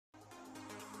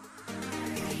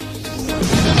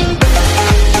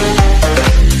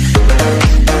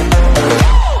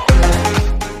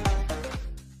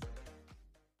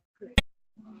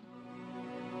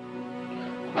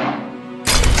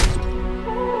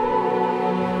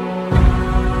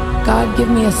God give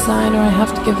me a sign or I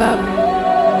have to give up.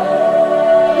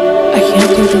 I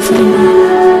can't do this anymore.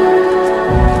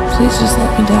 Please just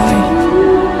let me die.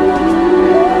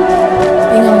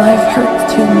 Being alive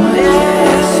hurts too much.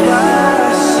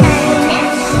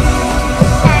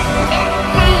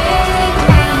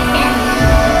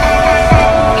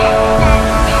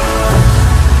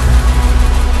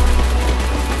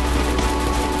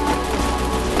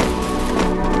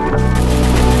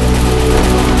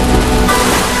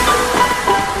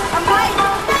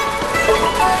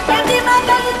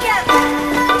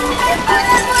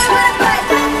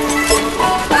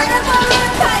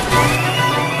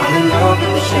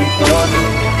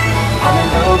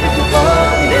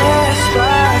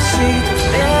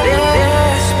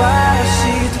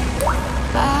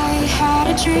 I had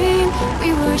a dream, we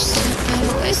were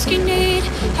sipping whiskey neat,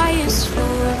 highest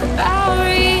floor of the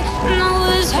Bowery, and I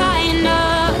was high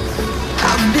enough.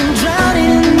 I've been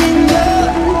drowning in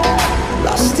love,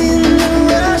 lost in the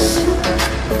rush,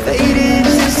 faded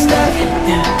just like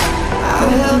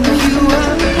I'll help you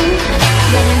up.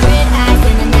 Getting red eyes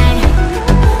in the night,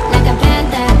 like a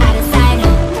panther out of sight.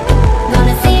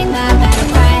 Gonna sing my battle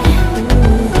cry,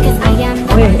 because I am the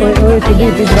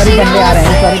इस बारी बंदे आ रहे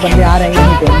हैं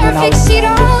perfect. She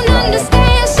don't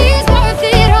understand, she's worth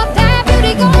it. All that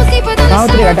beauty goes deeper than the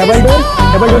surface. Double door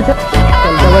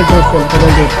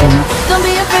से Don't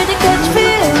be afraid to catch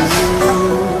fish,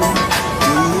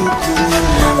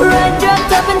 ride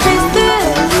dropped up and chase this.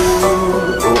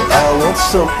 Oh, I want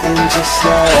something just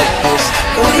like this.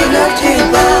 Go give love to your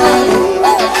body,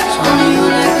 show me you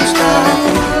like to style.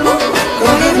 Go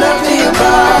give love to your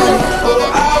body. Oh,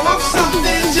 I want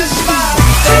something just like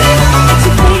this. It's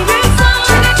your favorite song.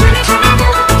 Your favorite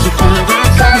song.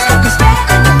 Stuck a stack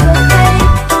on the buffet.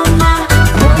 Oh my,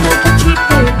 wanna keep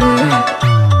it moving.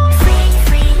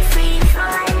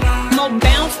 More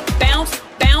bounce, bounce,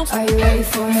 bounce. Are you ready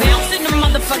for it? Bounce in the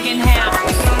motherfucking house.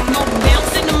 More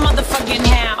bounce in the motherfucking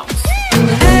house.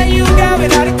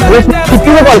 किसी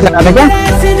को call करना था क्या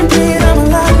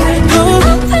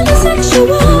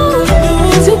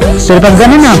तेरे पास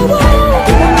gun है ना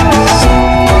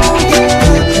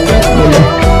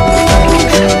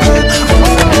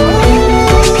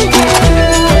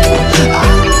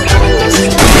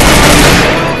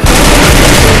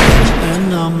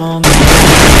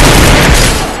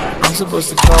I'm supposed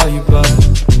to call you, but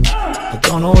I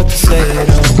don't know what to say at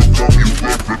all.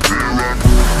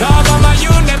 No, mama,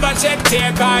 you never check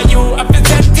take on you. Up to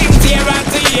things year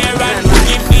after year, and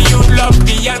give me you love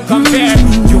beyond compare.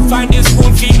 You find the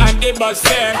school fee and the bus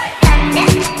fare.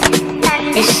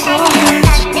 It so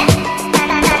hurts.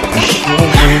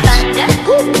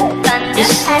 It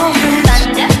so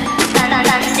hurts.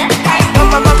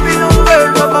 Mama, Babylon girl,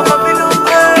 Mama, Babylon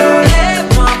girl. Yeah,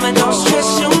 mama, don't stress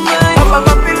your mind. Mama,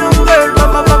 Babylon girl,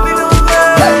 Mama, Babylon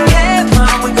girl. Yeah,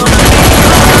 mama, we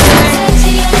gonna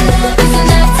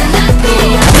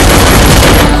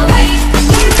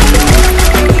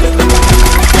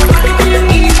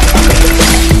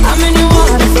I'm in your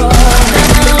waterfall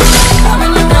now. I'm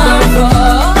in your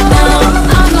waterfall now.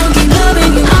 I'm gonna keep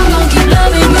loving you. I'm gonna keep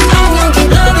loving you. I'm gonna keep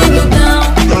loving you down.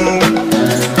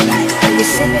 You're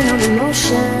sipping on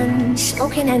emotion,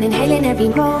 smoking and inhaling every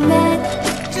moment.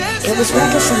 It was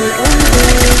reckless and we owned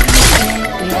it.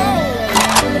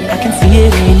 I can see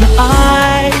it in your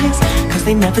eyes, 'cause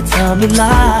they never tell me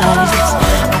lies.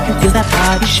 I can feel that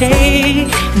body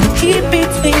shake and the heat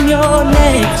between your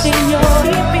legs.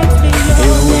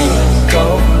 If we go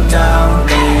down,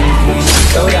 then we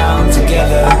go down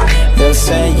together. They'll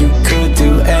say you could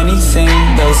do anything.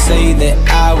 They'll say that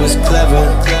I was clever.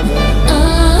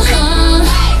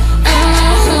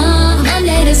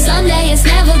 Monday to Sunday, it's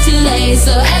never too late.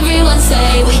 So everyone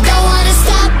say we don't wanna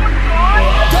stop.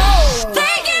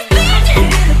 Take it,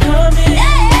 bitches.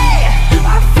 Hey,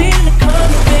 I feel it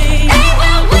coming, baby. hey,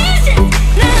 well, where's it?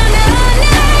 No.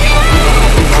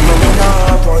 I'ma run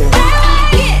up on you.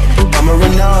 I'ma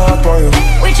run up on you.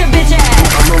 With your bitch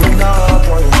ass. I'ma run up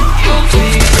on you.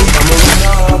 I'ma run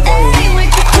up on you. Hey,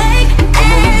 with your fake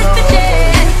ass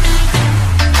bitches.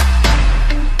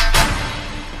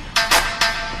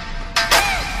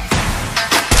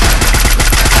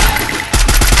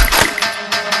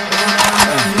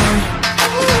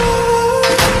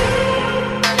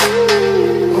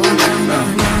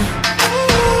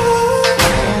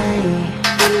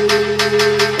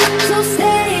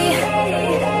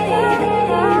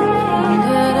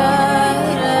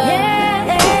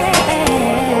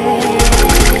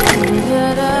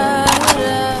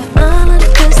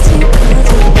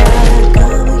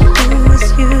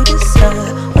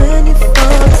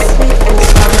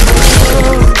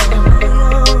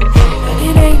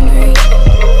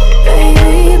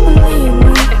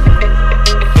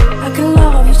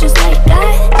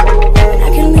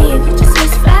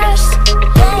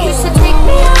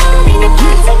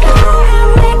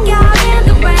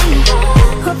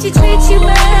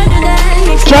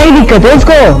 क्या ही दिक्कत है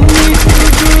इसको?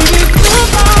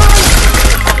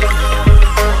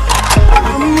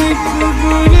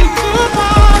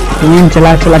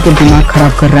 चला चला के दिमाग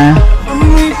खराब कर रहा है।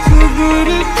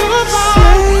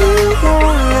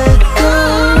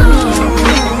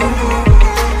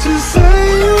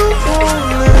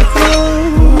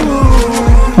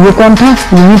 ये कौन था?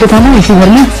 यहीं पे था ना, इसी घर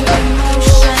में।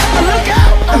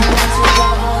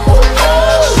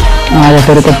 आजा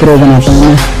तेरे को प्रो बनाता हूँ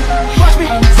मैं।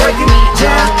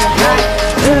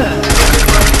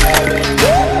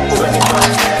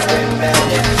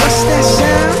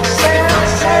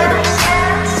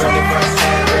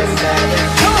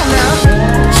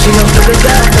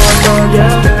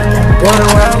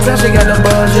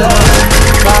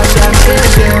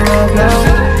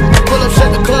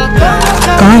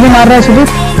 कहाँ से मार रहा है सुदीप?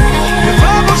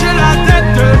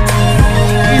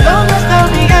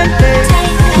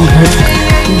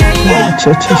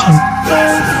 अच्छा अच्छा अच्छा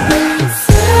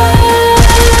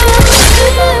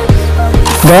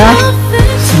गया।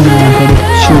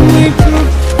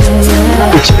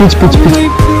 Pitch pitch pitch pitch.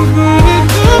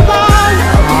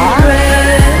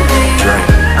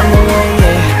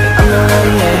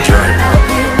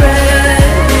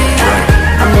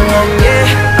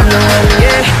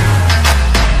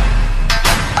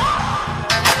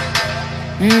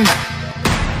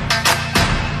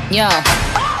 Yo.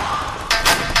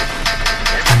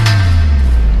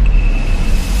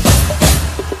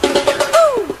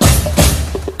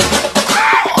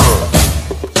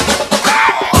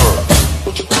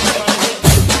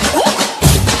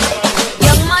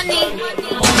 Young Money.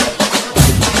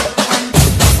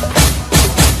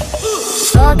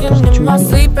 Talking in my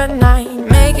sleep at night,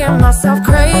 making myself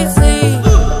crazy.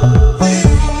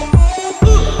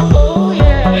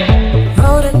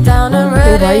 Wrote it down and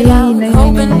read it out,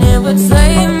 hoping it would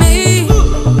save me.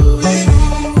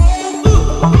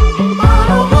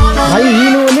 भाई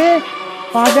हील होने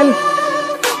पागल।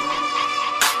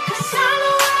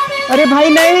 अरे भाई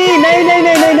नहीं नहीं नहीं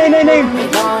नहीं नहीं नहीं नहीं।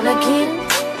 Wanna keep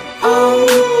on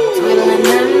twiddling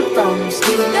them thumbs,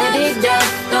 skiddy dum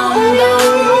dum dum.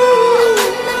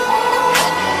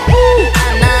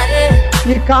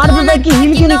 ये कार पे बैठ के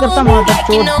हील क्यों नहीं करता वहां तक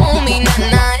चोट?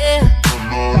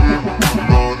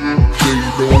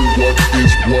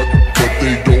 What, but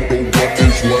they don't know what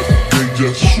is what. They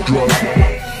just strut.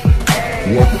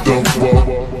 What the fuck?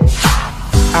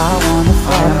 I wanna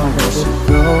follow where she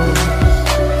goes.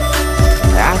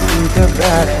 I think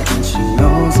about it and she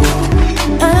knows it.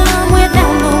 I'm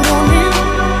without no woman.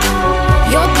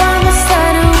 You're by my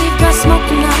side and we've got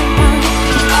smoking out night.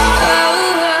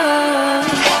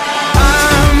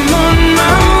 I'm on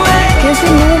my way. कैसे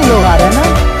लोग लोग आ रहे हैं ना?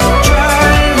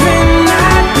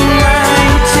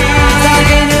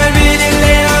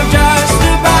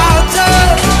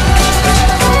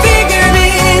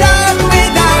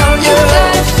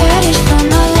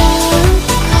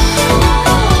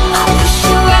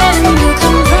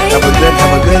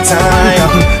 Have a good time.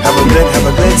 Have a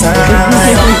good time.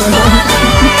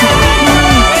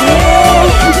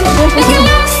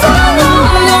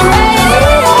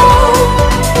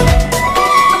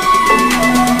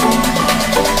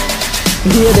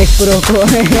 ये देख pro को।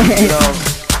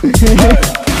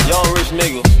 Young rich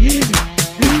nigga. You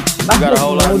got a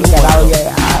whole lot of new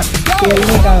यार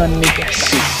खेलने का मन नहीं करता।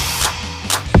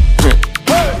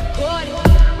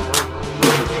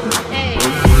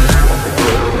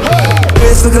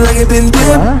 It's looking like it been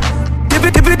dipped.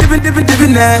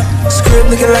 Dipping that. Script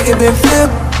looking like it been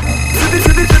flipped.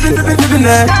 Flipping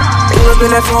that. Pull up in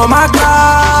that for my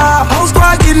car. Whole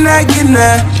squad getting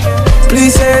that.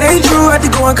 Please say it ain't true. I had to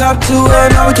go and cop to her.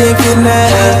 Now we can't get that.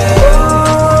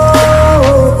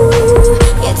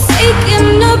 You're taking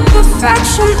the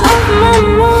perfection of my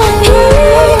mind.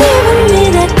 You're giving me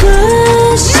that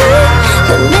good shit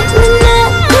that makes me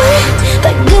not good,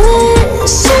 that good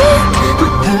shit.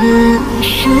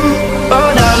 Oh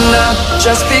na na,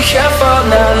 just be careful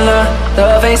na na.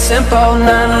 Love ain't simple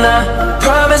na na.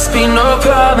 Promise me no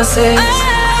promises.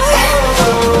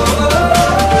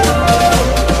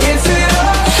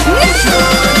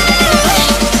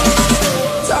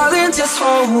 Darling, just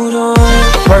hold on.